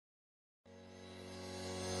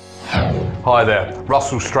Hi there,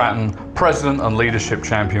 Russell Stratton, President and Leadership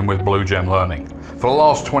Champion with Bluegem Learning. For the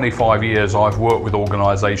last 25 years, I've worked with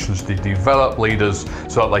organisations to develop leaders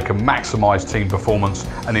so that they can maximise team performance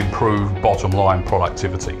and improve bottom line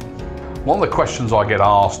productivity. One of the questions I get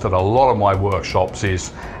asked at a lot of my workshops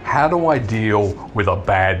is, how do I deal with a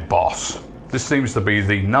bad boss? This seems to be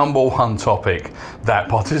the #1 topic that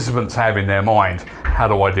participants have in their mind. How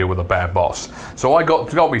do I deal with a bad boss? So I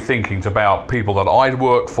got me thinking about people that I'd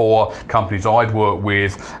worked for, companies I'd worked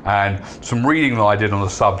with, and some reading that I did on the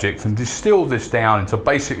subject, and distilled this down into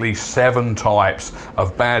basically 7 types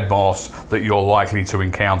of bad boss that you're likely to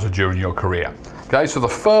encounter during your career. Okay, so the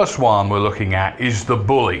first one we're looking at is the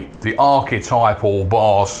bully, the archetypal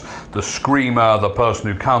boss, the screamer, the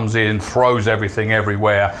person who comes in, throws everything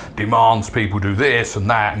everywhere, demands people do this and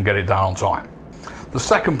that and get it done on time. The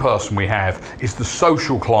second person we have is the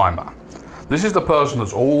social climber. This is the person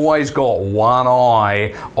that's always got one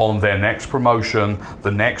eye on their next promotion,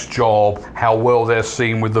 the next job, how well they're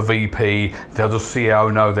seen with the VP, does the CEO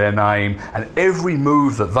know their name, and every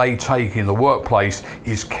move that they take in the workplace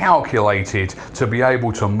is calculated to be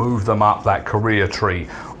able to move them up that career tree,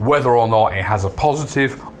 whether or not it has a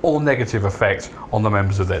positive or negative effect on the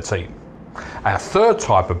members of their team. Our third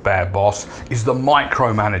type of bad boss is the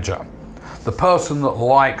micromanager. The person that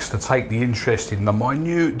likes to take the interest in the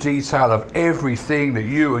minute detail of everything that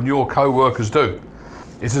you and your co-workers do.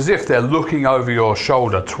 It's as if they're looking over your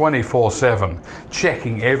shoulder 24/7,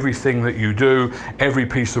 checking everything that you do, every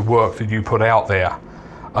piece of work that you put out there,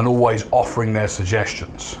 and always offering their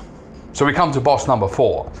suggestions. So we come to boss number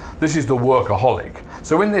 4. This is the workaholic.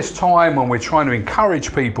 So in this time when we're trying to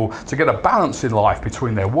encourage people to get a balance in life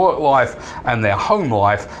between their work life and their home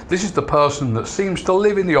life, this is the person that seems to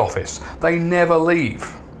live in the office. They never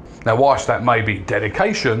leave. Now, whilst that may be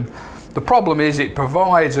dedication, the problem is it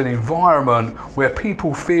provides an environment where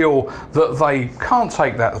people feel that they can't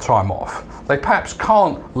take that time off. They perhaps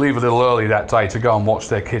can't leave a little early that day to go and watch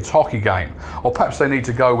their kids' hockey game, or perhaps they need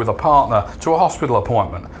to go with a partner to a hospital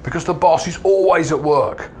appointment because the boss is always at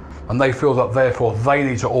work and they feel that therefore they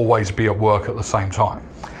need to always be at work at the same time.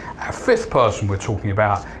 Our fifth person we're talking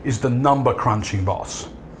about is the number crunching boss.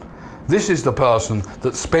 This is the person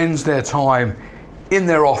that spends their time in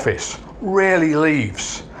their office, rarely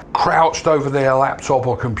leaves, crouched over their laptop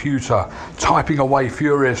or computer, typing away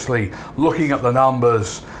furiously, looking at the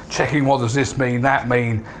numbers, checking what does this mean, that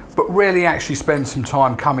mean, but rarely actually spend some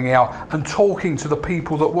time coming out and talking to the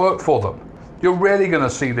people that work for them. You're rarely going to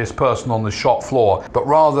see this person on the shop floor, but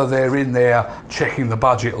rather they're in there checking the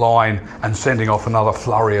budget line and sending off another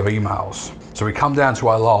flurry of emails. So we come down to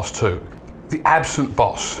our last 2. The absent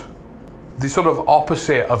boss. The sort of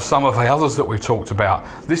opposite of some of the others that we've talked about.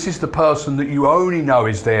 This is the person that you only know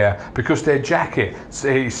is there because their jacket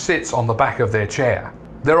sits on the back of their chair.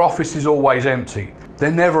 Their office is always empty.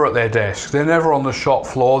 They're never at their desk. They're never on the shop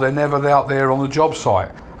floor. They're never out there on the job site.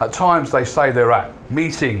 At times they say they're at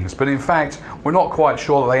meetings, but in fact, we're not quite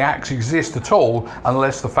sure that they actually exist at all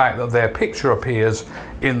unless the fact that their picture appears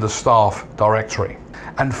in the staff directory.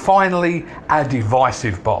 And finally, our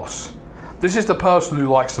divisive boss. This is the person who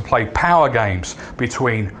likes to play power games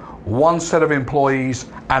between one set of employees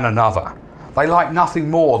and another. They like nothing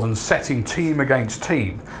more than setting team against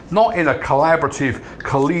team, not in a collaborative,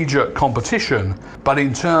 collegiate competition, but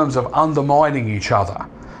in terms of undermining each other,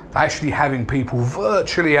 actually having people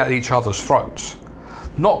virtually at each other's throats.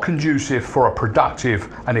 Not conducive for a productive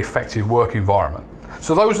and effective work environment.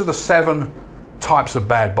 So those are the 7 types of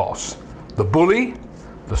bad boss. The bully,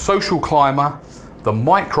 the social climber, the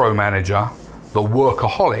micromanager, the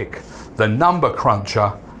workaholic, the number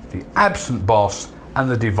cruncher, the absent boss, and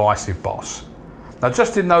the divisive boss. Now,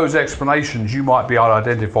 just in those explanations, you might be able to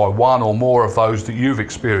identify one or more of those that you've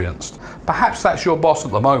experienced. Perhaps that's your boss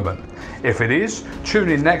at the moment. If it is, tune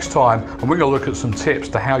in next time and we're going to look at some tips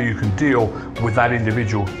to how you can deal with that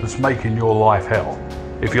individual that's making your life hell.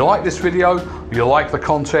 If you like this video, you like the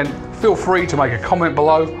content, feel free to make a comment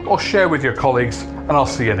below or share with your colleagues, and I'll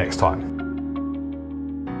see you next time.